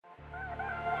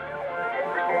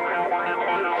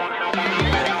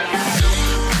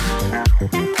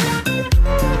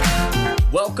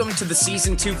Welcome to the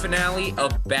Season 2 finale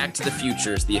of Back to the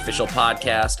Futures, the official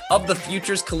podcast of the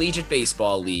Futures Collegiate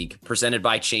Baseball League, presented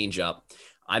by ChangeUp.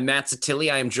 I'm Matt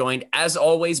Satilli. I am joined, as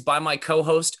always, by my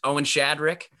co-host, Owen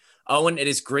Shadrick. Owen, it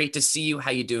is great to see you.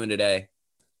 How you doing today?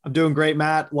 I'm doing great,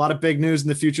 Matt. A lot of big news in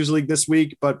the Futures League this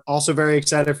week, but also very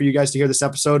excited for you guys to hear this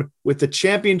episode with the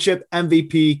championship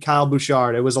MVP, Kyle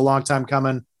Bouchard. It was a long time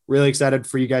coming. Really excited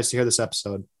for you guys to hear this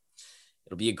episode.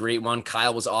 It'll be a great one.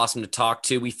 Kyle was awesome to talk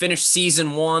to. We finished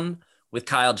season 1 with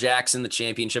Kyle Jackson, the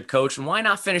championship coach, and why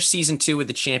not finish season 2 with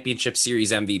the championship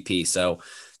series MVP? So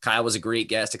Kyle was a great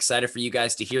guest. Excited for you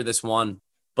guys to hear this one.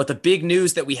 But the big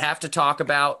news that we have to talk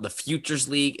about, the Futures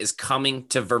League is coming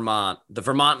to Vermont. The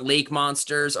Vermont Lake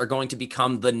Monsters are going to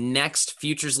become the next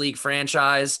Futures League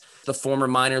franchise, the former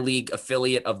minor league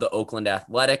affiliate of the Oakland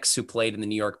Athletics, who played in the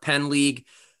New York Penn League.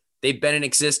 They've been in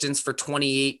existence for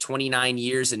 28, 29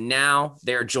 years, and now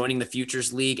they're joining the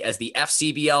Futures League as the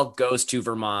FCBL goes to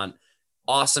Vermont.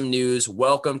 Awesome news.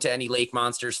 Welcome to any Lake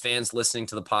Monsters fans listening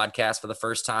to the podcast for the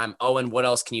first time. Owen, what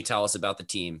else can you tell us about the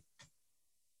team?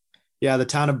 Yeah, the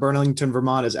town of Burlington,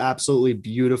 Vermont is absolutely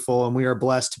beautiful, and we are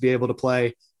blessed to be able to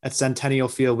play at Centennial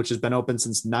Field, which has been open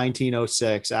since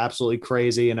 1906. Absolutely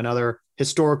crazy, and another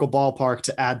historical ballpark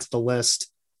to add to the list.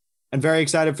 I'm very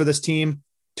excited for this team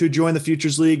to join the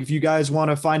Futures League. If you guys want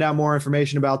to find out more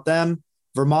information about them,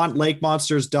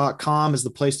 VermontLakeMonsters.com is the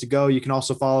place to go. You can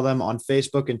also follow them on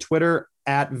Facebook and Twitter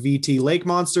at VT Lake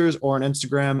Monsters or on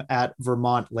Instagram at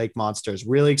Vermont Lake Monsters.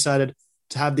 Really excited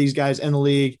to have these guys in the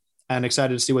league and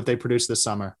excited to see what they produce this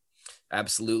summer.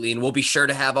 Absolutely. And we'll be sure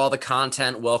to have all the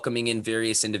content welcoming in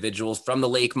various individuals from the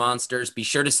Lake Monsters. Be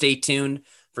sure to stay tuned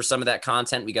for some of that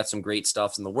content. We got some great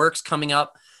stuff in the works coming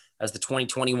up as the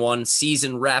 2021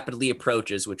 season rapidly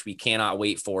approaches, which we cannot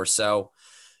wait for. So,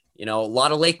 a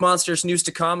lot of Lake Monsters news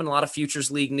to come and a lot of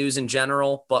Futures League news in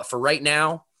general. But for right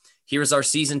now, here's our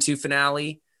season 2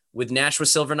 finale with Nashua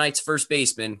Silver Knights first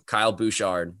baseman, Kyle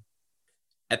Bouchard.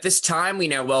 At this time, we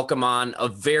now welcome on a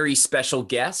very special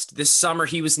guest. This summer,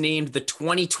 he was named the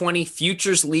 2020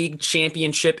 Futures League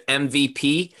Championship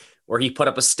MVP, where he put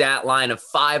up a stat line of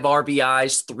 5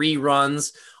 RBIs, 3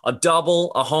 runs, a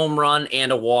double, a home run,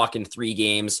 and a walk in 3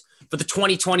 games for the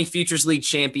 2020 Futures League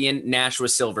champion, Nashua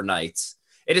Silver Knights.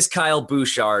 It is Kyle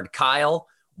Bouchard. Kyle,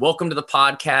 welcome to the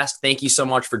podcast. Thank you so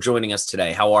much for joining us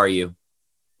today. How are you?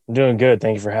 I'm doing good.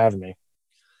 Thank you for having me.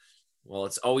 Well,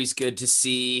 it's always good to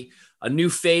see a new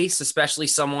face, especially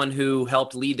someone who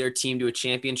helped lead their team to a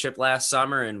championship last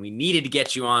summer, and we needed to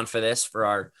get you on for this for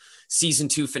our season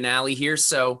 2 finale here.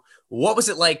 So what was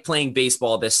it like playing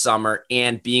baseball this summer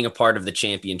and being a part of the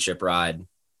championship ride?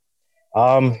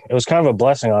 It was kind of a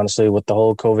blessing, honestly, with the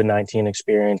whole COVID-19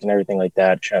 experience and everything like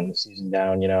that, shutting the season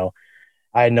down.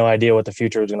 I had no idea what the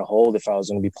future was going to hold, if I was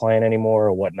going to be playing anymore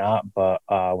or whatnot. But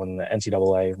when the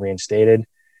NCAA reinstated,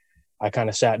 I kind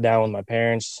of sat down with my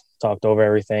parents, talked over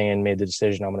everything, and made the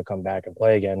decision I'm going to come back and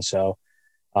play again. So,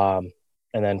 and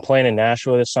then playing in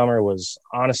Nashua this summer was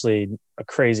honestly a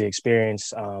crazy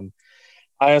experience.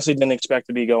 I honestly didn't expect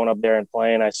to be going up there and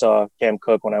playing. I saw Cam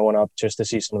Cook when I went up just to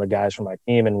see some of the guys from my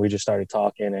team, and we just started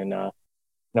talking. And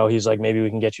he's like, maybe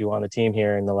we can get you on the team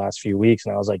here in the last few weeks.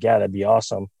 And I was like, yeah, that'd be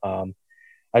awesome. I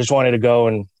just wanted to go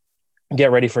and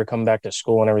get ready for coming back to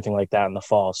school and everything like that in the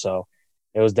fall. So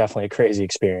it was definitely a crazy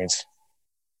experience.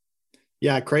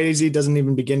 Yeah, crazy doesn't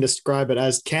even begin to describe it.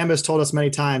 As Cam has told us many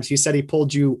times, he said he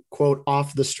pulled you, quote,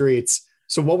 off the streets.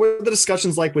 So what were the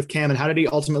discussions like with Cam, and how did he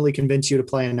ultimately convince you to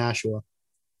play in Nashua?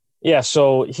 Yeah,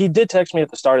 so he did text me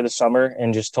at the start of the summer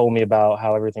and just told me about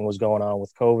how everything was going on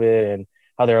with COVID and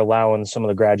how they're allowing some of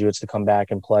the graduates to come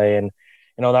back and play. And,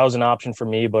 that was an option for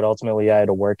me, but ultimately I had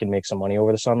to work and make some money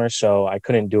over the summer, so I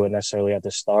couldn't do it necessarily at the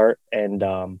start. And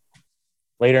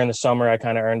later in the summer, I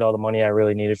kind of earned all the money I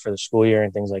really needed for the school year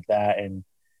and things like that. And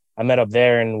I met up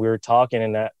there and we were talking,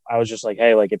 and I was just like,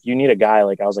 hey, like, if you need a guy, I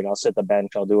was like, I'll sit the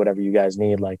bench. I'll do whatever you guys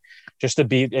need. Just to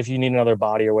be, if you need another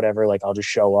body or whatever, I'll just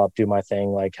show up, do my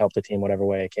thing, help the team whatever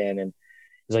way I can. And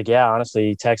he's like, yeah, honestly,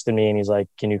 he texted me and he's like,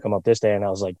 can you come up this day? And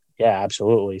I was like, yeah,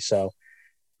 absolutely. So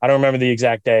I don't remember the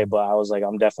exact day, but I was like,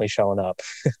 I'm definitely showing up.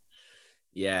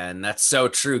 Yeah, and that's so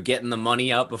true. Getting the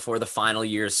money up before the final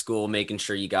year of school, making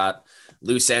sure you got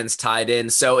loose ends tied in.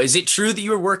 So is it true that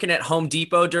you were working at Home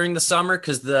Depot during the summer?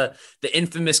 Because the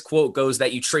infamous quote goes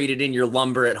that you traded in your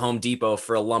lumber at Home Depot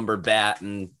for a lumber bat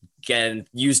and again,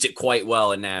 used it quite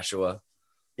well in Nashua.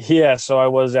 Yeah, so I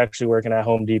was actually working at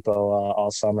Home Depot all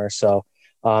summer. So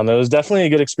it was definitely a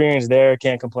good experience there.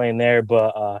 Can't complain there.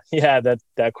 But yeah,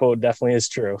 that quote definitely is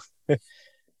true.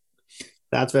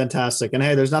 That's fantastic. And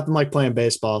hey, there's nothing like playing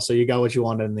baseball. So you got what you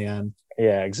wanted in the end.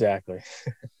 Yeah, exactly.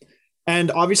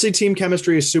 And obviously, team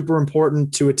chemistry is super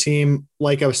important to a team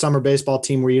like a summer baseball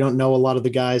team where you don't know a lot of the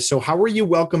guys. So, how were you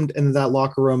welcomed into that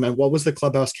locker room, and what was the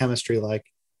clubhouse chemistry like?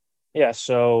 Yeah,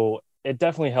 so it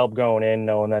definitely helped going in,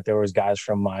 knowing that there was guys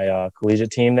from my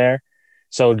collegiate team there.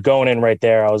 So going in right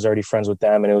there, I was already friends with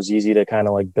them, and it was easy to kind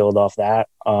of like build off that.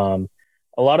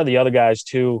 A lot of the other guys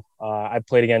too, I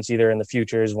played against either in the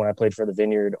futures when I played for the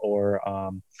Vineyard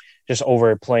or just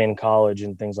over playing college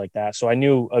and things like that. So I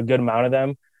knew a good amount of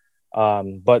them.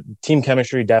 But team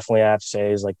chemistry definitely, I have to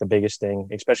say, is like the biggest thing,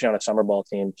 especially on a summer ball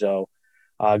team. So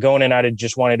going in,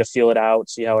 just wanted to feel it out,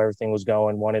 see how everything was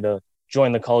going, wanted to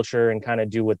join the culture and kind of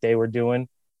do what they were doing.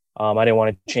 I didn't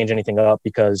want to change anything up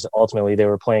because ultimately they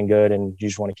were playing good and you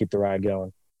just want to keep the ride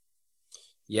going.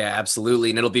 Yeah, absolutely.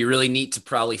 And it'll be really neat to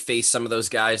probably face some of those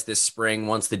guys this spring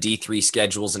once the D3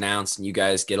 schedule's announced and you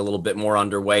guys get a little bit more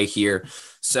underway here.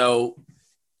 So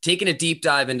taking a deep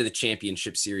dive into the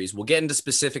championship series, we'll get into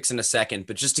specifics in a second,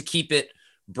 but just to keep it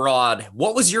broad,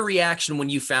 what was your reaction when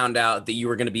you found out that you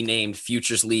were going to be named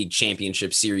Futures League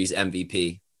Championship Series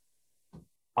MVP?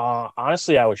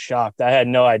 Honestly, I was shocked. I had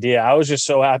no idea. I was just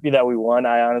so happy that we won.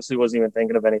 I honestly wasn't even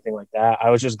thinking of anything like that. I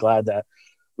was just glad that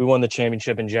we won the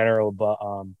championship in general. But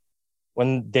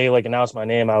when they like announced my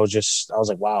name, I was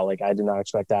like, wow, like I did not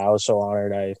expect that. I was so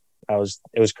honored. It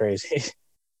was crazy.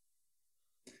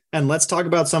 And let's talk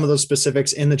about some of those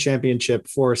specifics in the championship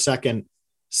for a second.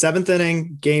 Seventh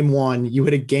inning, game one, you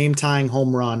hit a game tying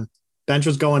home run. Bench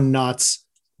was going nuts.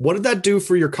 What did that do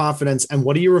for your confidence? And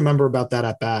what do you remember about that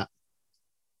at bat?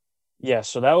 Yeah,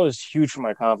 so that was huge for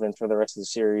my confidence for the rest of the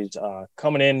series.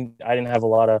 Coming in, I didn't have a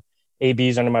lot of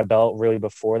ABs under my belt really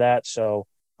before that. So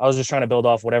I was just trying to build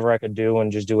off whatever I could do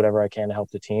and just do whatever I can to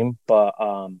help the team. But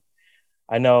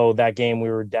I know that game we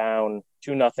were down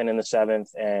 2-0 in the seventh,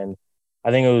 and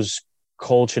I think it was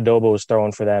Cole Chidoba was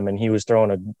throwing for them, and he was throwing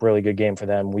a really good game for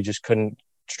them. We just couldn't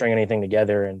string anything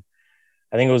together. And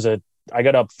I think I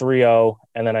got up 3-0,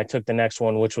 and then I took the next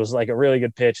one, which was like a really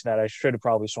good pitch that I should have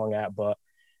probably swung at,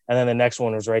 and then the next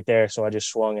one was right there. So I just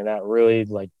swung, and that really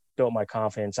like built my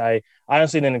confidence. I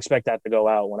honestly didn't expect that to go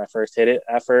out when I first hit it.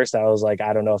 At first, I was like,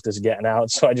 I don't know if this is getting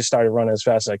out. So I just started running as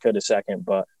fast as I could a second.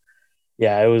 But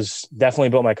yeah, it was definitely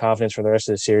built my confidence for the rest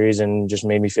of the series and just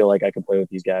made me feel like I could play with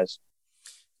these guys.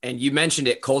 And you mentioned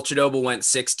it, Cole Chidoba went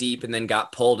 6 deep and then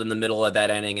got pulled in the middle of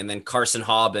that inning, and then Carson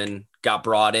Hobbin got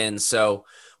brought in. So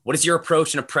what is your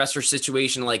approach in a pressure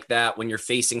situation like that when you're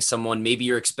facing someone, maybe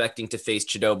you're expecting to face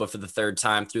Chidoba for the third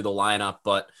time through the lineup,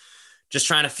 but just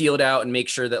trying to feel it out and make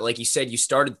sure that, like you said, you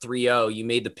started 3-0, you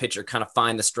made the pitcher kind of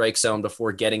find the strike zone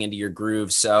before getting into your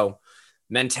groove. So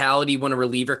mentality when a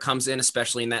reliever comes in,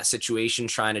 especially in that situation,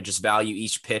 trying to just value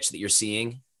each pitch that you're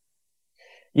seeing.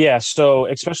 Yeah, so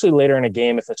especially later in a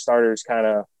game, if the starter's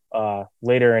kind of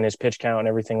later in his pitch count and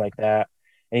everything like that,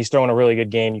 and he's throwing a really good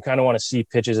game, you kind of want to see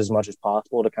pitches as much as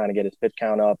possible to kind of get his pitch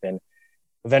count up. And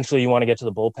eventually you want to get to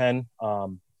the bullpen.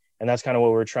 And that's kind of what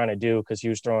we were trying to do because he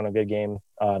was throwing a good game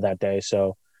that day.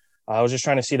 So I was just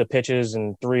trying to see the pitches,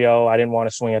 and 3-0, I didn't want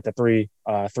to swing at the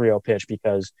 3-0 pitch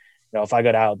because, if I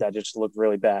got out, that just looked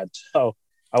really bad. So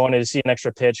I wanted to see an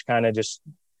extra pitch kind of just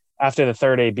after the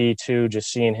third AB too,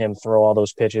 just seeing him throw all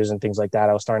those pitches and things like that.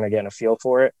 I was starting to get a feel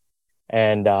for it.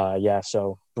 And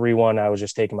so 3-1, I was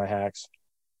just taking my hacks.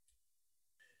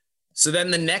 So then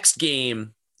the next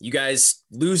game, you guys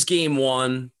lose game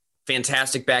one,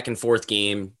 fantastic back and forth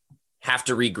game, have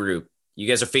to regroup. You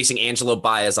guys are facing Angelo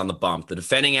Baez on the bump, the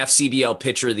defending FCBL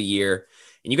pitcher of the year,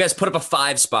 and you guys put up a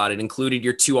 5 spot. It included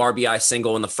your 2 RBI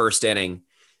single in the first inning.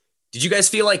 Did you guys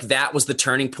feel like that was the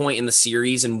turning point in the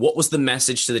series? And what was the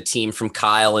message to the team from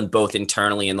Kyle and both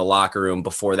internally in the locker room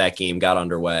before that game got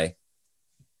underway?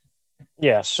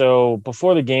 Yeah, so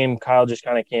before the game, Kyle just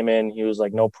kind of came in. He was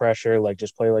like, no pressure, like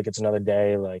just play like it's another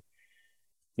day. Like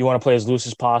you want to play as loose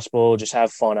as possible, just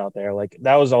have fun out there. Like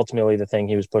that was ultimately the thing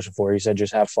he was pushing for. He said,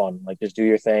 just have fun, like just do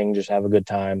your thing, just have a good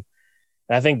time.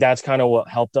 And I think that's kind of what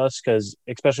helped us because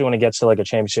especially when it gets to like a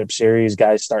championship series,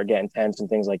 guys start getting tense and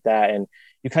things like that. And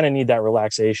you kind of need that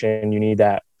relaxation. You need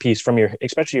that piece from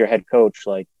especially your head coach,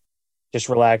 like just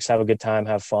relax, have a good time,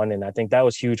 have fun. And I think that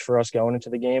was huge for us going into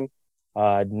the game,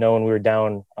 knowing we were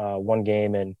down 1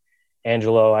 game. And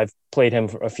Angelo, I've played him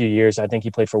for a few years. I think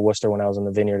he played for Worcester when I was in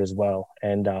the Vineyard as well.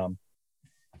 And,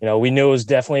 we knew it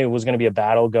was going to be a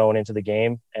battle going into the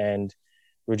game. And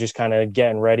we were just kind of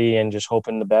getting ready and just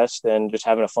hoping the best and just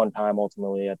having a fun time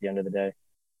ultimately at the end of the day.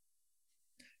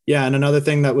 Yeah, and another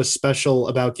thing that was special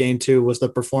about game 2 was the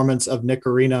performance of Nick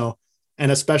Areno,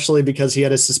 and especially because he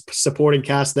had a supporting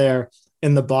cast there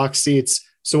in the box seats.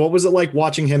 So what was it like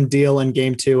watching him deal in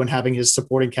game 2 and having his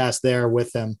supporting cast there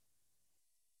with him?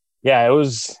 Yeah, it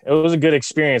was a good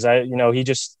experience. He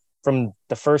just from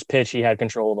the first pitch he had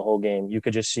control of the whole game. You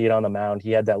could just see it on the mound.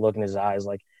 He had that look in his eyes,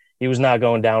 like he was not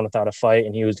going down without a fight,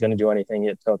 and he was going to do anything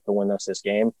it took to win us this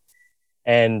game.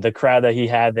 And the crowd that he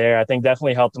had there, I think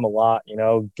definitely helped him a lot.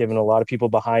 Giving a lot of people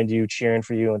behind you cheering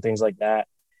for you and things like that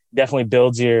definitely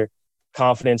builds your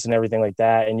confidence and everything like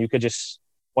that. And you could just,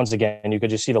 once again, you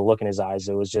could just see the look in his eyes.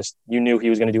 It was just, you knew he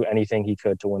was going to do anything he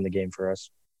could to win the game for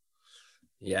us.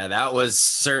 Yeah, that was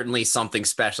certainly something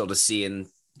special to see. And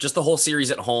just the whole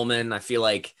series at Holman, I feel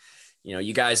like,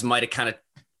 you guys might have kind of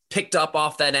picked up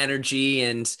off that energy.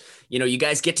 And, you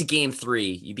guys get to game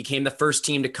 3. You became the first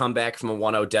team to come back from a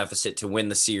 1-0 deficit to win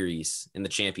the series in the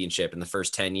championship in the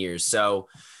first 10 years. So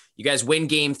you guys win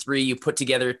game 3. You put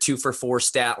together a 2-for-4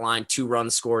 stat line, 2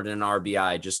 runs scored and an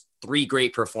RBI, just 3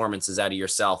 great performances out of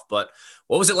yourself. But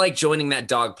what was it like joining that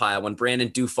dog pile when Brandon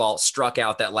Dufault struck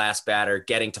out that last batter,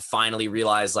 getting to finally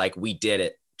realize like we did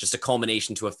it? Just a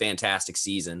culmination to a fantastic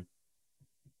season.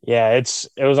 Yeah, it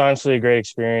was honestly a great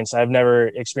experience. I've never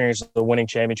experienced a winning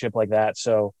championship like that.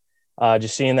 So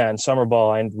just seeing that in summer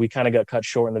ball, and we kind of got cut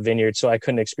short in the Vineyard, so I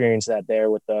couldn't experience that there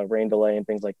with the rain delay and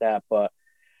things like that. But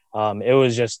it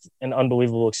was just an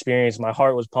unbelievable experience. My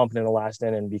heart was pumping in the last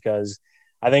inning because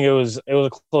I think it was a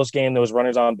close game. There was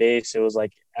runners on base. It was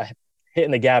like a hit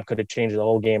in the gap could have changed the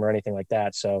whole game or anything like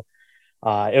that. So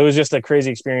it was just a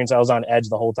crazy experience. I was on edge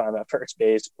the whole time at first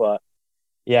base, but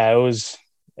yeah, it was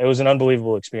an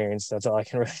unbelievable experience. That's all I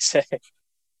can really say.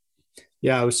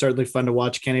 Yeah, it was certainly fun to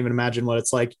watch. Can't even imagine what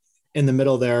it's like in the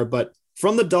middle there. But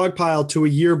from the dog pile to a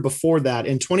year before that,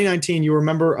 in 2019, you were a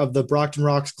member of the Brockton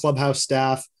Rox clubhouse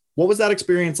staff. What was that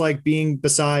experience like being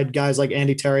beside guys like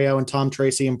Andy Theriault and Tom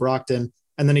Tracy in Brockton,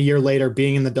 and then a year later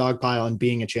being in the dog pile and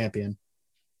being a champion?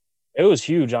 It was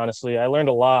huge, honestly. I learned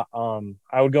a lot.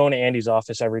 I would go into Andy's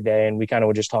office every day, and we kind of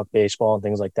would just talk baseball and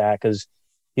things like that because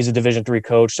he's a Division III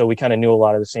coach, so we kind of knew a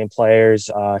lot of the same players.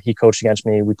 He coached against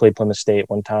me. We played Plymouth State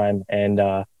one time, and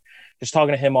just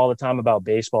talking to him all the time about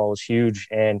baseball was huge.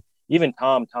 And even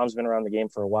Tom's been around the game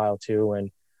for a while too,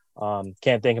 and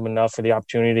can't thank him enough for the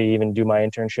opportunity to even do my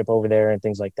internship over there and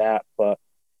things like that. But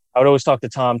I would always talk to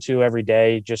Tom too every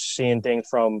day, just seeing things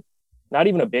from not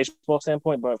even a baseball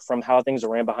standpoint, but from how things are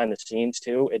ran behind the scenes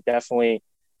too. It definitely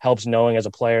helps knowing as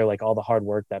a player, like all the hard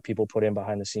work that people put in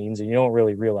behind the scenes and you don't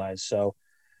really realize. So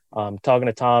talking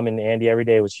to Tom and Andy every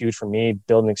day was huge for me,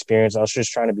 building experience. I was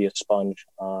just trying to be a sponge.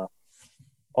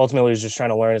 Ultimately, I was just trying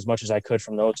to learn as much as I could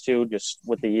from those two, just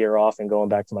with the year off and going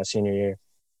back to my senior year.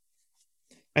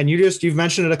 And you've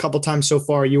mentioned it a couple times so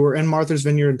far. You were in Martha's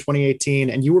Vineyard in 2018,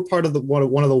 and you were part of one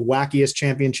of the wackiest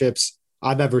championships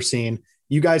I've ever seen.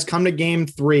 You guys come to game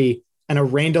 3 and a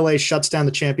rain delay shuts down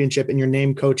the championship and you're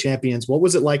named co-champions. What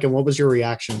was it like and what was your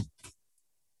reaction?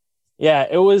 Yeah,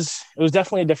 it was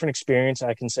definitely a different experience.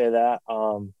 I can say that.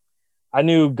 I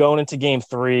knew going into game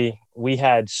 3, we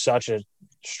had such a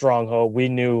strong hope. We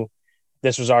knew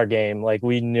this was our game. Like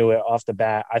we knew it off the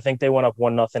bat. I think they went up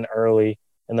 1-0 early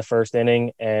in the first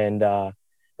inning. And I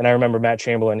remember Matt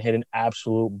Chamberlain hit an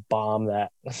absolute bomb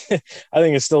that I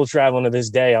think is still traveling to this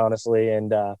day, honestly.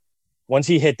 And once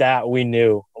he hit that, we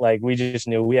knew, we just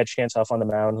knew. We had Chance Huff on the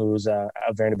mound, who was a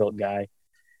Vanderbilt guy.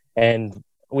 And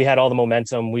we had all the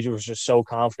momentum. We were just so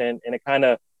confident. And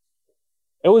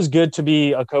it was good to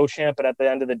be a co-champ, but at the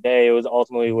end of the day, it was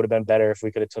ultimately would have been better if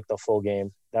we could have took the full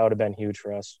game. That would have been huge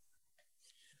for us.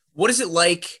 What is it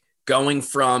like going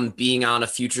from being on a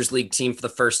Futures League team for the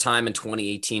first time in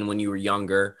 2018 when you were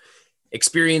younger,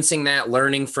 experiencing that,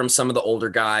 learning from some of the older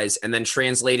guys, and then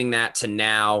translating that to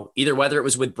now, either whether it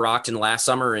was with Brockton last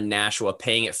summer or in Nashua,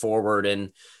 paying it forward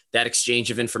and that exchange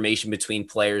of information between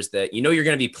players that you're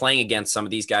going to be playing against some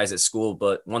of these guys at school,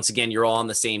 but once again, you're all on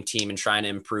the same team and trying to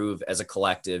improve as a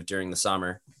collective during the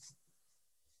summer?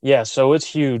 Yeah, so it's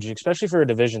huge, especially for a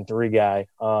Division III guy.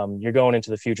 You're going into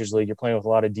the Futures League. You're playing with a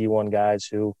lot of D1 guys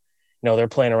who, they're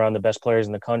playing around the best players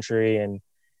in the country and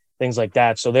things like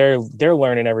that. So they're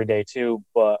learning every day too.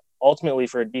 But ultimately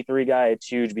for a D3 guy, it's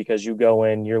huge because you go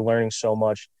in, you're learning so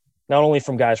much, not only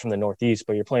from guys from the Northeast,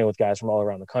 but you're playing with guys from all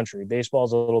around the country. Baseball's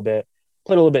played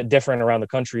a little bit different around the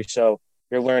country. So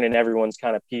you're learning everyone's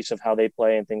kind of piece of how they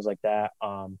play and things like that.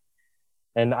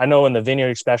 And I know in the Vineyard,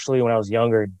 especially when I was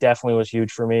younger, it definitely was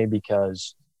huge for me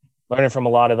because learning from a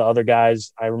lot of the other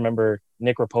guys. I remember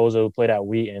Nick Raposo, who played at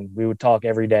Wheaton. We would talk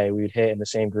every day. We would hit in the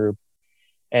same group.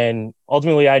 And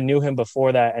ultimately, I knew him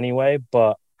before that anyway.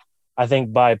 But I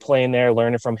think by playing there,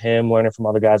 learning from him, learning from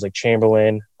other guys like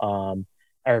Chamberlain,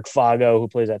 Eric Fago, who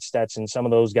plays at Stetson, some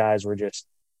of those guys were just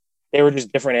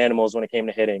different animals when it came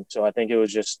to hitting. So I think it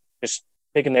was just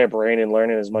picking their brain and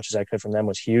learning as much as I could from them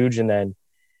was huge. And then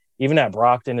even at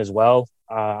Brockton as well,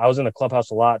 I was in the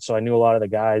clubhouse a lot, so I knew a lot of the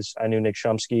guys. I knew Nick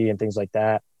Shumsky and things like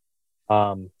that.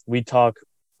 We talk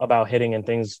about hitting and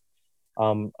things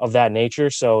of that nature.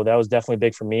 So that was definitely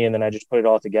big for me. And then I just put it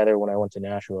all together when I went to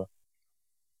Nashua.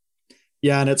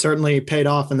 Yeah, and it certainly paid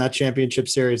off in that championship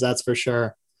series, that's for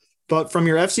sure. But from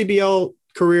your FCBL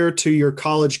career to your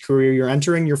college career, you're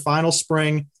entering your final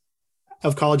spring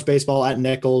of college baseball at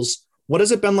Nichols. What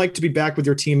has it been like to be back with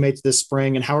your teammates this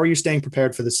spring, and how are you staying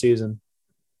prepared for the season?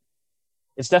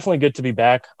 It's definitely good to be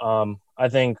back. I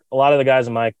think a lot of the guys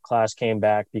in my class came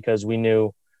back because we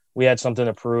knew we had something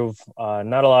to prove.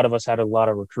 Not a lot of us had a lot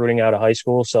of recruiting out of high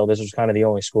school, so this was kind of the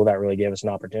only school that really gave us an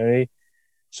opportunity.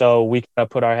 So we kind of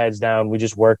put our heads down. We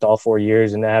just worked all 4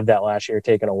 years, and to have that last year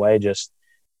taken away just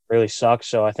really sucks.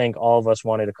 So I think all of us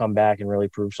wanted to come back and really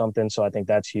prove something. So I think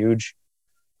that's huge.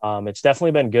 It's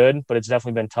definitely been good, but it's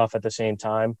definitely been tough at the same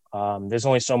time. There's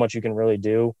only so much you can really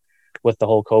do with the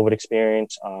whole COVID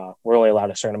experience. We're only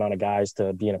allowed a certain amount of guys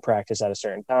to be in a practice at a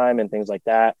certain time and things like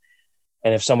that.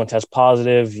 And if someone tests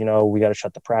positive, we got to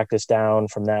shut the practice down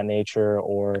from that nature,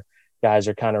 or guys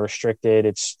are kind of restricted.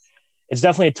 It's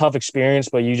definitely a tough experience,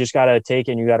 but you just got to take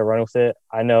it and you got to run with it.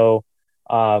 I know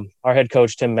our head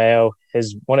coach, Tim Mayo,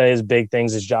 one of his big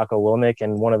things is Jocko Wilnick.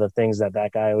 And one of the things that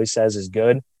guy always says is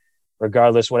good.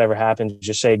 Regardless, whatever happens,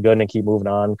 just say good and keep moving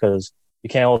on, because you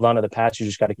can't hold on to the past. You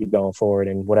just got to keep going forward,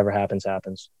 and whatever happens,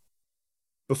 happens.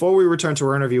 Before we return to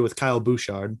our interview with Kyle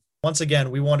Bouchard, once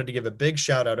again, we wanted to give a big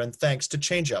shout out and thanks to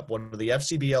ChangeUp, one of the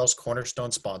FCBL's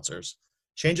cornerstone sponsors.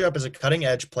 ChangeUp is a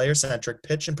cutting-edge, player-centric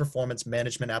pitch and performance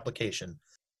management application.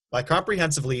 By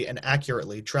comprehensively and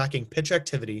accurately tracking pitch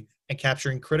activity and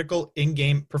capturing critical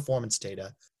in-game performance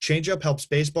data, ChangeUp helps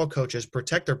baseball coaches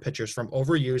protect their pitchers from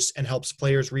overuse and helps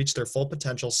players reach their full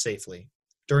potential safely.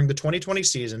 During the 2020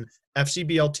 season,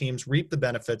 FCBL teams reap the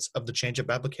benefits of the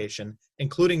ChangeUp application,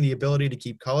 including the ability to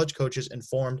keep college coaches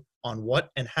informed on what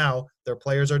and how their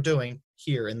players are doing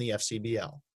here in the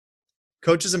FCBL.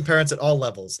 Coaches and parents at all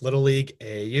levels, Little League,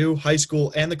 AAU, high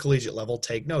school, and the collegiate level,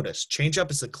 take notice.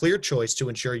 ChangeUp is the clear choice to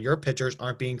ensure your pitchers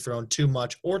aren't being thrown too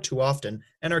much or too often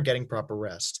and are getting proper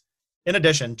rest. In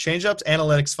addition, ChangeUp's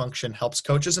analytics function helps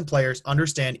coaches and players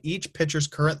understand each pitcher's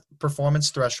current performance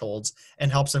thresholds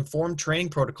and helps inform training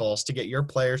protocols to get your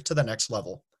players to the next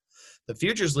level. The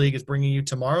Futures League is bringing you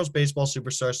tomorrow's baseball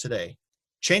superstars today.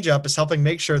 ChangeUp is helping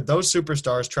make sure those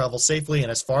superstars travel safely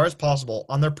and as far as possible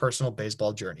on their personal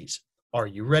baseball journeys. Are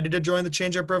you ready to join the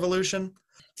ChangeUp revolution?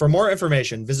 For more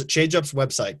information, visit ChangeUp's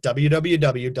website,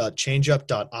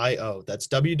 www.changeup.io. That's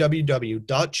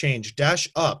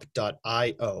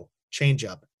www.change-up.io.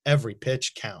 ChangeUp. Every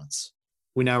pitch counts.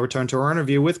 We now return to our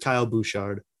interview with Kyle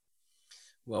Bouchard.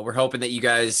 Well, we're hoping that you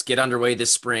guys get underway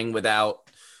this spring without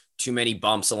too many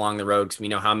bumps along the road, because we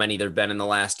know how many there have been in the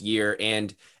last year.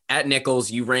 And at Nichols,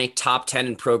 you rank top 10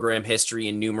 in program history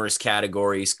in numerous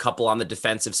categories, couple on the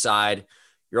defensive side.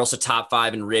 You're also top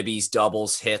 5 in ribbies,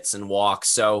 doubles, hits, and walks.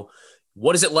 So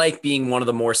what is it like being one of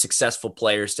the more successful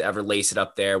players to ever lace it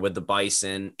up there with the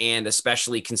Bison, and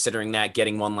especially considering that,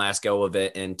 getting one last go of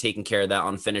it and taking care of that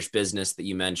unfinished business that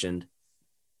you mentioned?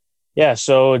 Yeah,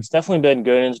 so it's definitely been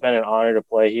good, and it's been an honor to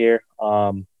play here.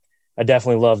 I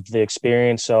definitely loved the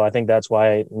experience, so I think that's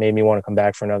why it made me want to come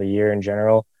back for another year in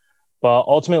general. But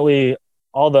ultimately,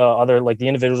 all the other, like the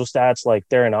individual stats, like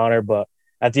they're an honor, but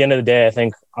at the end of the day, I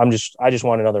think I just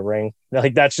want another ring.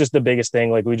 Like that's just the biggest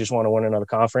thing. Like we just want to win another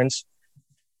conference.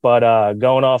 But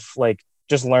going off, like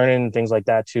just learning things like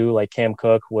that too. Like Cam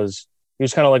Cook he was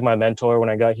kind of like my mentor when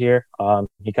I got here.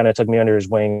 He kind of took me under his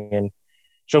wing and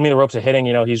showed me the ropes of hitting.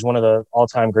 He's one of the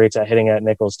all-time greats at hitting at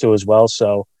Nichols too as well.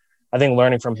 So I think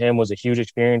learning from him was a huge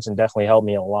experience and definitely helped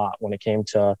me a lot when it came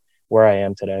to where I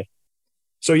am today.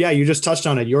 So, yeah, you just touched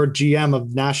on it. Your GM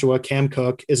of Nashua, Cam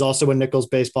Cook, is also a Nichols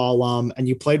baseball alum, and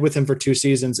you played with him for 2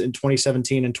 seasons in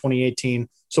 2017 and 2018.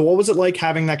 So what was it like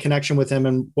having that connection with him,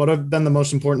 and what have been the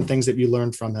most important things that you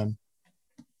learned from him?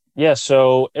 Yeah,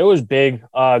 so it was big.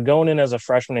 Going in as a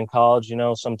freshman in college,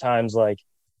 sometimes like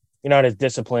you're not as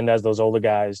disciplined as those older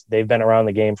guys. They've been around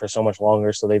the game for so much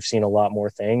longer, so they've seen a lot more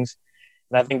things.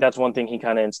 And I think that's one thing he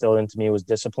kind of instilled into me was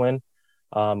discipline.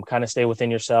 Kind of stay within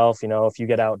yourself. If you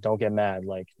get out, don't get mad,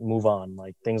 like move on,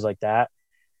 like things like that.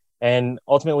 And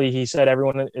ultimately he said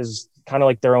everyone is kind of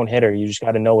like their own hitter. You just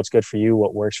got to know what's good for you,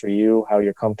 what works for you, how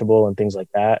you're comfortable and things like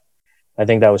that. I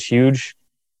think that was huge.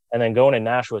 And then going to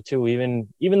Nashua too, even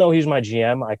though he's my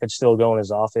GM, I could still go in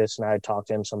his office and I'd talk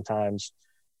to him sometimes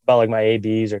about like my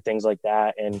ABs or things like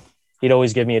that. And he'd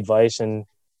always give me advice, and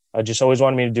I just always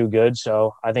wanted me to do good.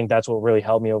 So I think that's what really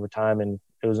helped me over time. And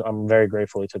I'm very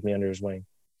grateful he took me under his wing.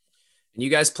 And you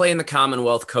guys play in the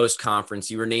Commonwealth Coast Conference.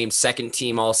 You were named second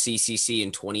team all CCC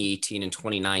in 2018 and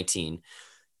 2019.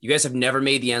 You guys have never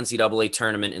made the NCAA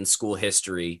tournament in school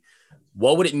history.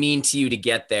 What would it mean to you to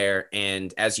get there?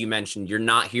 And as you mentioned, you're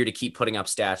not here to keep putting up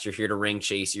stats. You're here to ring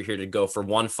chase. You're here to go for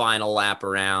one final lap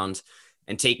around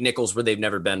and take Nichols where they've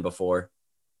never been before.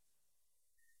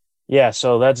 Yeah,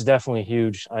 so that's definitely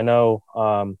huge. I know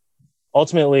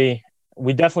ultimately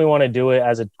we definitely want to do it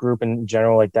as a group in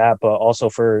general like that, but also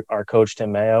for our coach,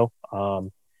 Tim Mayo.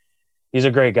 He's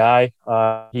a great guy.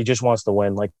 He just wants to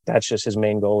win. Like, that's just his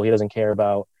main goal. He doesn't care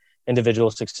about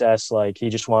individual success. Like, he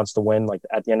just wants to win. Like,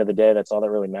 at the end of the day, that's all that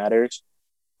really matters.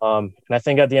 And I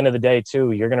think at the end of the day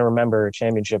too, you're going to remember a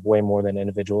championship way more than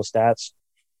individual stats.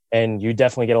 And you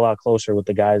definitely get a lot closer with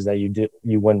the guys that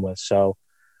you win with. So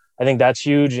I think that's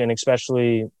huge. And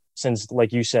especially since,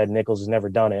 like you said, Nichols has never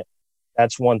done it.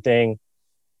 That's one thing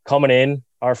coming in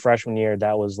our freshman year.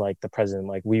 That was like the president,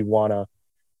 like, we want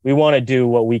to do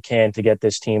what we can to get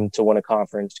this team to win a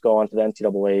conference, go on to the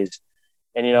NCAAs.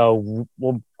 And, you know,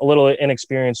 we're a little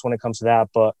inexperienced when it comes to that,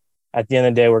 but at the end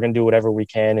of the day, we're going to do whatever we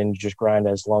can and just grind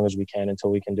as long as we can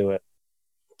until we can do it.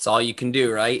 It's all you can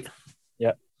do, right?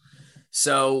 Yep.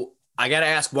 So I got to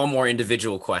ask one more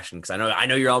individual question, because I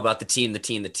know you're all about the team,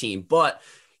 but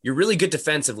you're really good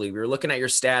defensively. We were looking at your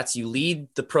stats. You lead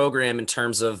the program in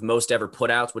terms of most ever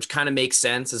putouts, which kind of makes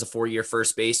sense as a 4-year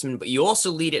first baseman, but you also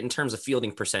lead it in terms of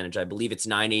fielding percentage. I believe it's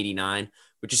 .989,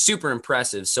 which is super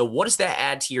impressive. So what does that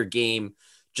add to your game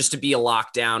just to be a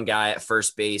lockdown guy at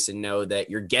first base and know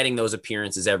that you're getting those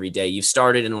appearances every day? You've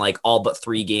started in like all but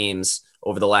 3 games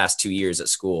over the last 2 years at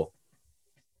school.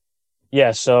 Yeah,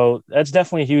 so that's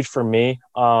definitely huge for me.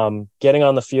 Getting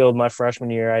on the field my freshman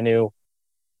year, I knew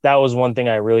that was one thing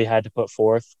I really had to put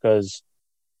forth, because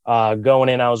going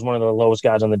in, I was one of the lowest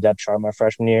guys on the depth chart my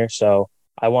freshman year. So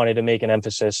I wanted to make an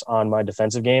emphasis on my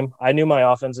defensive game. I knew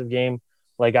my offensive game,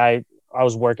 like I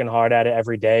was working hard at it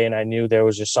every day, and I knew there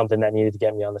was just something that needed to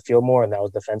get me on the field more, and that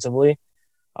was defensively.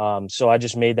 So I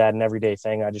just made that an everyday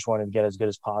thing. I just wanted to get as good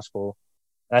as possible.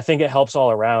 And I think it helps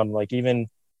all around, like even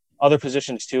other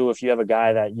positions too. If you have a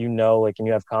guy that you know, like, and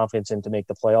you have confidence in to make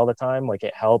the play all the time, like,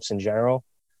 it helps in general.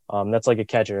 That's like a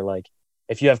catcher. Like,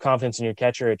 if you have confidence in your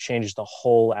catcher, it changes the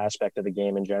whole aspect of the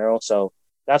game in general. So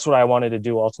that's what I wanted to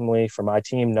do ultimately for my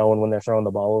team, knowing when they're throwing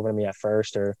the ball over to me at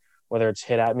first or whether it's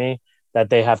hit at me, that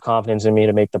they have confidence in me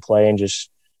to make the play and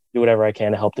just do whatever I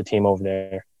can to help the team over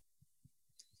there.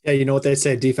 Yeah, you know what they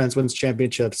say, defense wins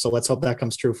championships. So let's hope that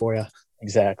comes true for you.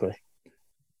 Exactly.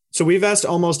 So we've asked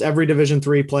almost every Division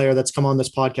III player that's come on this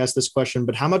podcast this question,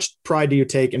 but how much pride do you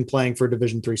take in playing for a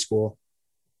Division III school?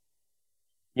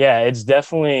 Yeah, it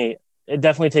definitely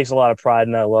takes a lot of pride,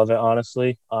 and I love it,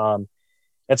 honestly.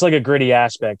 It's like a gritty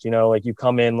aspect, you know, like you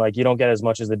come in, like, you don't get as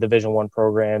much as the Division I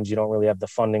programs. You don't really have the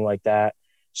funding like that.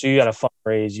 So you got to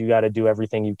fundraise, you got to do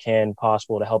everything you can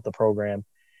possible to help the program.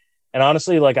 And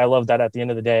honestly, like, I love that at the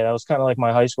end of the day. That was kind of like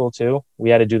my high school too. We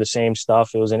had to do the same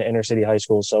stuff. It was an inner city high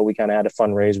school, so we kind of had to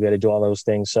fundraise. We had to do all those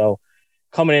things. So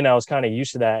coming in, I was kind of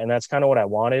used to that, and that's kind of what I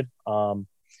wanted.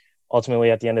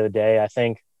 Ultimately, at the end of the day, I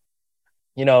think,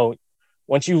 you know,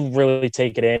 once you really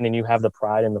take it in and you have the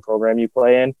pride in the program you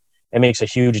play in, it makes a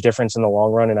huge difference in the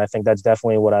long run. And I think that's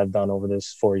definitely what I've done over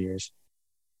this 4 years.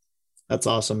 That's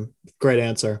awesome. Great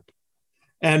answer.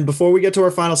 And before we get to our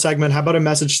final segment, how about a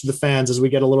message to the fans as we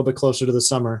get a little bit closer to the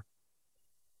summer?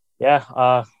 Yeah,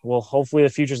 well, hopefully the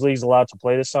Futures League's allowed to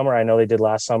play this summer. I know they did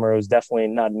last summer. It was definitely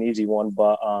not an easy one,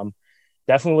 but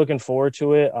definitely looking forward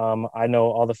to it. I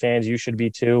know all the fans, you should be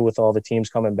too, with all the teams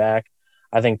coming back.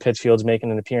 I think Pittsfield's making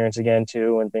an appearance again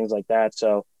too, and things like that.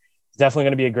 So it's definitely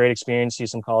going to be a great experience to see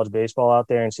some college baseball out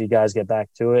there and see guys get back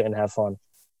to it and have fun.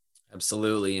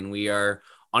 Absolutely. And we are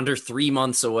under 3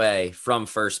 months away from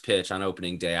first pitch on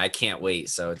opening day. I can't wait.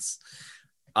 So it's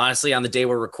honestly, on the day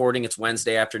we're recording, it's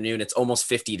Wednesday afternoon. It's almost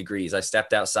 50 degrees. I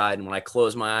stepped outside, and when I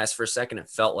closed my eyes for a second, it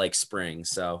felt like spring.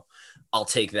 So I'll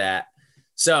take that.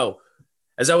 So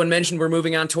as Owen mentioned, we're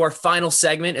moving on to our final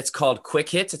segment. It's called Quick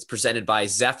Hits. It's presented by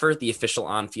Zephyr, the official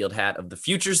on-field hat of the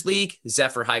Futures League.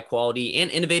 Zephyr, high quality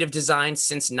and innovative design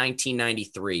since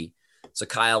 1993. So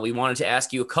Kyle, we wanted to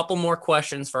ask you a couple more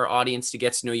questions for our audience to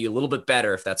get to know you a little bit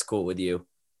better, if that's cool with you.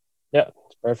 Yeah,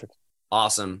 it's perfect.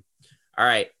 Awesome. All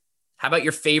right. How about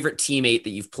your favorite teammate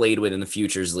that you've played with in the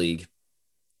Futures League?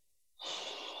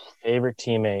 Favorite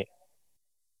teammate.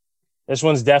 This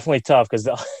one's definitely tough because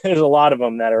there's a lot of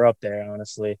them that are up there,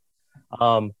 honestly.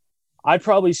 I'd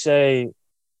probably say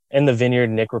in the Vineyard,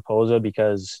 Nick Raposa,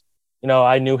 because, you know,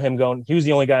 I knew him going – he was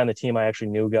the only guy on the team I actually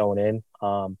knew going in.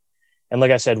 And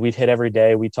like I said, we'd hit every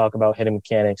day. We talk about hitting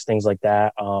mechanics, things like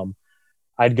that.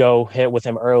 I'd go hit with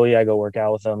him early. I go work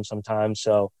out with him sometimes.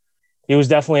 So he was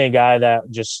definitely a guy that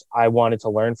just I wanted to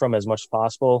learn from as much as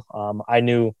possible. I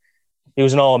knew he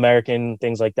was an All-American,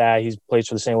 things like that. He plays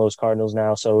for the St. Louis Cardinals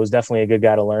now, so it was definitely a good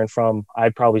guy to learn from.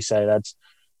 I'd probably say that's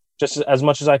just as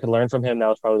much as I could learn from him. That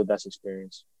was probably the best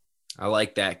experience. I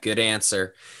like that. Good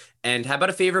answer. And how about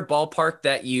a favorite ballpark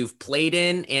that you've played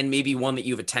in and maybe one that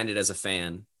you've attended as a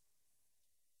fan?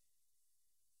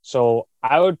 So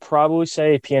I would probably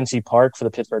say PNC Park for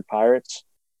the Pittsburgh Pirates.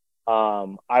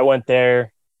 I went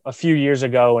there a few years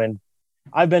ago, and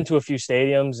I've been to a few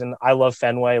stadiums, and I love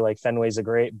Fenway. Like, Fenway's a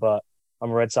great, but I'm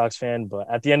a Red Sox fan. But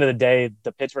at the end of the day,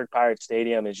 the Pittsburgh Pirates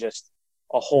Stadium is just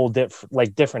a whole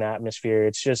different atmosphere.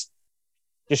 It's just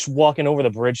walking over the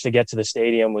bridge to get to the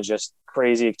stadium was just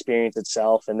crazy experience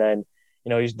itself. And then,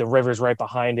 the river's right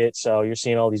behind it. So you're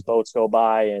seeing all these boats go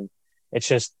by, and it's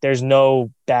just, there's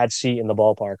no bad seat in the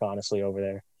ballpark, honestly, over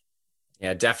there.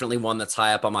 Yeah, definitely one that's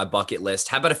high up on my bucket list.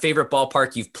 How about a favorite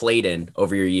ballpark you've played in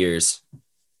over your years?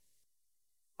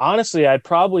 Honestly, I'd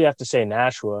probably have to say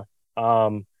Nashua.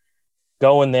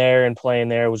 Going there and playing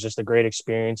there was just a great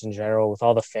experience in general with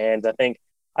all the fans. I think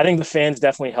the fans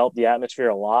definitely helped the atmosphere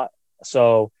a lot.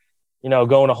 So,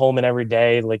 going to Holman every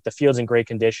day, like, the field's in great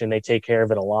condition. They take care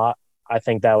of it a lot. I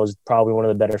think that was probably one of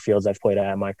the better fields I've played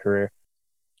at in my career.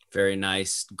 Very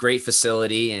nice. Great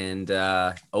facility, and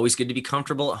always good to be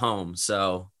comfortable at home.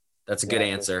 So that's a good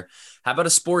answer. How about a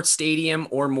sports stadium,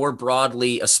 or more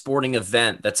broadly, a sporting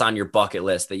event that's on your bucket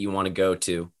list that you want to go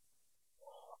to?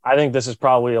 I think this is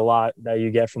probably a lot that you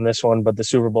get from this one, but the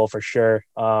Super Bowl for sure.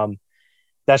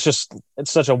 It's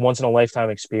such a once in a lifetime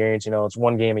experience. It's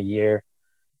one game a year,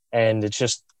 and it's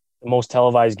just the most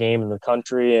televised game in the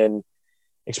country. And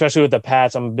especially with the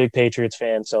Pats, I'm a big Patriots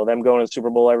fan. So them going to the Super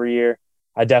Bowl every year,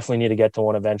 I definitely need to get to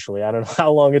one eventually. I don't know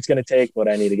how long it's going to take, but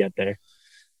I need to get there.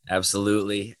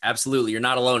 Absolutely. Absolutely. You're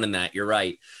not alone in that. You're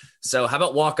right. So how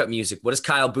about walk-up music? What is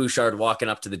Kyle Bouchard walking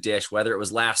up to the dish, whether it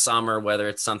was last summer, whether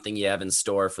it's something you have in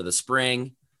store for the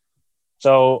spring?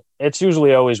 So it's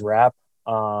usually always rap.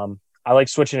 I like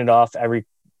switching it off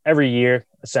every year,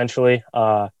 essentially.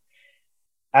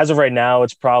 As of right now,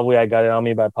 it's probably I Got It On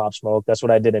Me by Pop Smoke. That's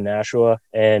what I did in Nashua.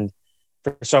 And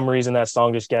for some reason, that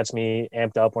song just gets me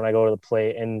amped up when I go to the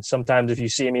plate. And sometimes if you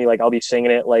see me, like, I'll be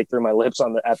singing it like through my lips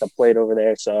at the plate over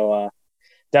there. So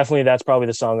definitely that's probably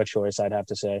the song of choice, I'd have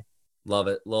to say. Love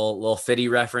it. Little Fitty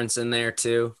reference in there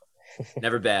too.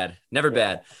 Never bad. Never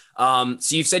bad.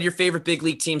 So you've said your favorite big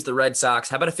league team's the Red Sox.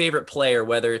 How about a favorite player,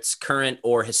 whether it's current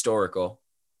or historical?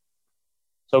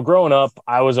 So growing up,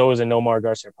 I was always a Nomar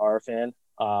Garciaparra fan.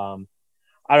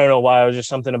 I don't know why. It was just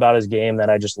something about his game that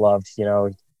I just loved.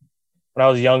 When I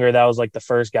was younger, that was like the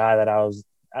first guy that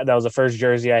was the first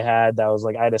jersey I had. That was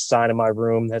like, I had a sign in my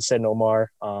room that said Nomar.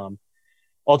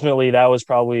 Ultimately, that was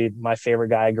probably my favorite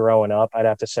guy growing up. I'd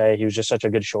have to say he was just such a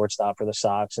good shortstop for the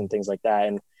Sox and things like that.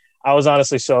 And I was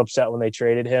honestly so upset when they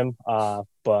traded him.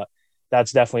 But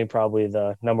that's definitely probably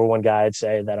the number one guy I'd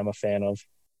say that I'm a fan of.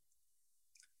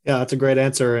 Yeah, that's a great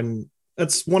answer. And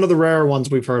that's one of the rare ones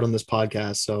we've heard on this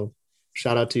podcast. So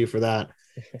shout out to you for that.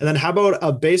 And then how about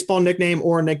a baseball nickname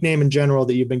or a nickname in general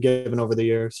that you've been given over the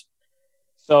years?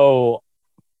 So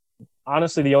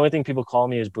honestly, the only thing people call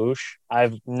me is Boosh.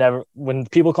 When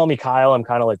people call me Kyle, I'm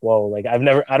kind of like, whoa, like I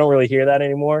don't really hear that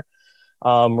anymore.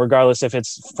 Regardless if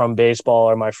it's from baseball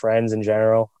or my friends in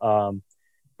general.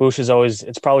 Boosh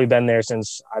it's probably been there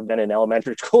since I've been in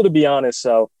elementary school, to be honest.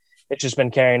 So it's just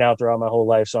been carrying out throughout my whole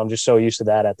life. So I'm just so used to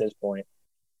that at this point.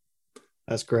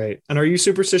 That's great. And are you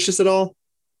superstitious at all?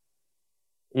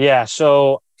 Yeah.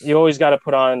 So you always got to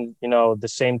put on, the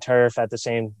same turf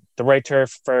the right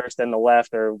turf first, then the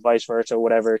left, or vice versa,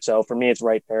 whatever. So for me, it's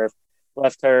right turf,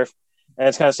 left turf. And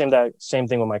it's kind of same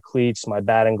thing with my cleats, my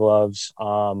batting gloves.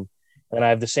 And I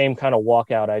have the same kind of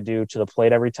walkout I do to the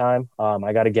plate every time.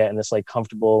 I got to get in this like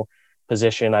comfortable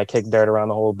position. I kick dirt around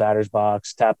the whole batter's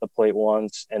box, tap the plate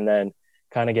once, and then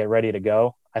kind of get ready to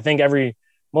go. I think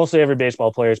mostly every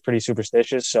baseball player is pretty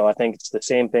superstitious. So I think it's the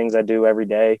same things I do every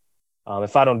day.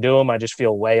 If I don't do them, I just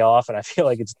feel way off and I feel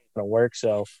like it's not going to work.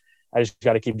 So I just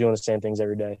got to keep doing the same things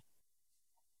every day.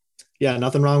 Yeah,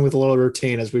 nothing wrong with a little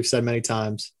routine, as we've said many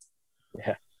times.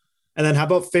 Yeah. And then how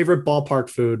about favorite ballpark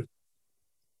food?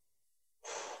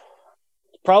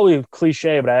 Probably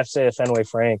cliche, but I have to say a Fenway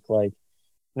Frank. Like,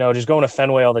 just going to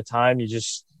Fenway all the time, you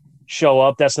just show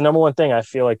up. That's the number one thing I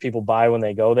feel like people buy when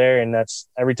they go there. And that's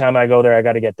every time I go there, I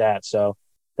got to get that. So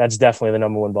that's definitely the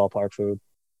number one ballpark food.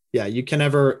 Yeah, you can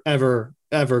never, ever,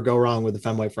 ever go wrong with the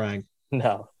Fenway Frank.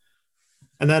 No.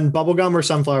 And then bubblegum or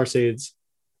sunflower seeds?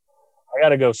 I got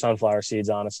to go sunflower seeds,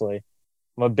 honestly.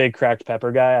 I'm a big cracked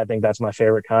pepper guy. I think that's my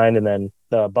favorite kind. And then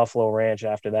the Buffalo Ranch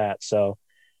after that. So,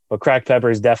 but cracked pepper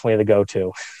is definitely the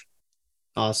go-to.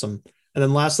 Awesome. And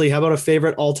then lastly, how about a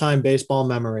favorite all-time baseball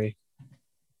memory?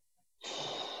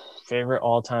 Favorite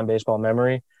all-time baseball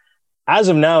memory? As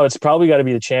of now, it's probably got to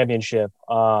be the championship.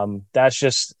 That's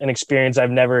just an experience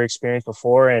I've never experienced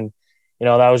before. And,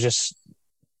 that was just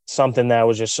something that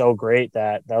was just so great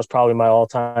that was probably my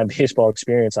all-time baseball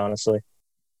experience, honestly.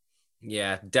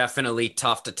 Yeah, definitely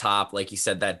tough to top. Like you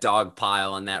said, that dog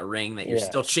pile and that ring that you're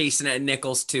still chasing at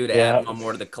Nichols too to add one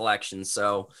more to the collection.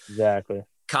 So exactly.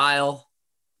 Kyle,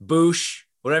 Boosh,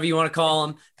 whatever you want to call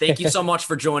him, thank you so much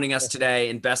for joining us today,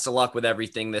 and best of luck with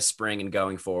everything this spring and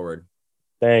going forward.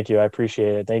 Thank you. I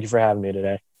appreciate it. Thank you for having me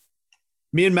today.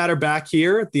 Me and Matt are back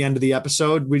here at the end of the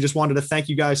episode. We just wanted to thank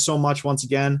you guys so much once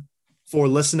again for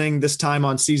listening this time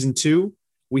on season 2.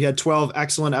 We had 12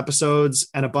 excellent episodes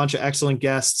and a bunch of excellent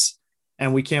guests,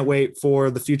 and we can't wait for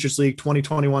the Futures League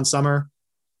 2021 summer.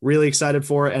 Really excited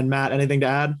for it. And Matt, anything to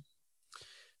add?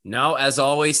 No, as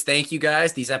always, thank you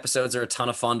guys. These episodes are a ton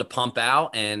of fun to pump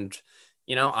out. And,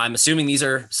 I'm assuming these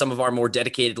are some of our more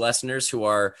dedicated listeners who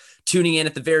are tuning in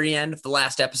at the very end of the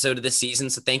last episode of this season.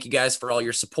 So thank you guys for all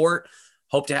your support.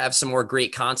 Hope to have some more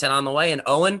great content on the way. And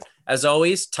Owen, as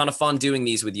always, ton of fun doing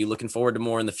these with you. Looking forward to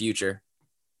more in the future.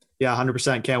 Yeah,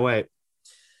 100%. Can't wait.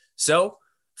 So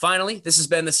finally, this has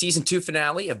been the season 2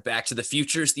 finale of Back to the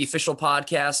Futures, the official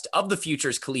podcast of the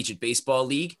Futures Collegiate Baseball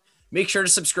League. Make sure to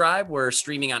subscribe. We're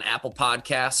streaming on Apple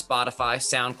Podcasts, Spotify,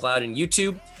 SoundCloud, and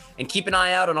YouTube. And keep an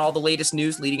eye out on all the latest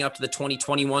news leading up to the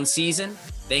 2021 season.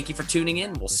 Thank you for tuning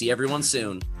in. We'll see everyone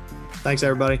soon. Thanks,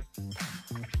 everybody.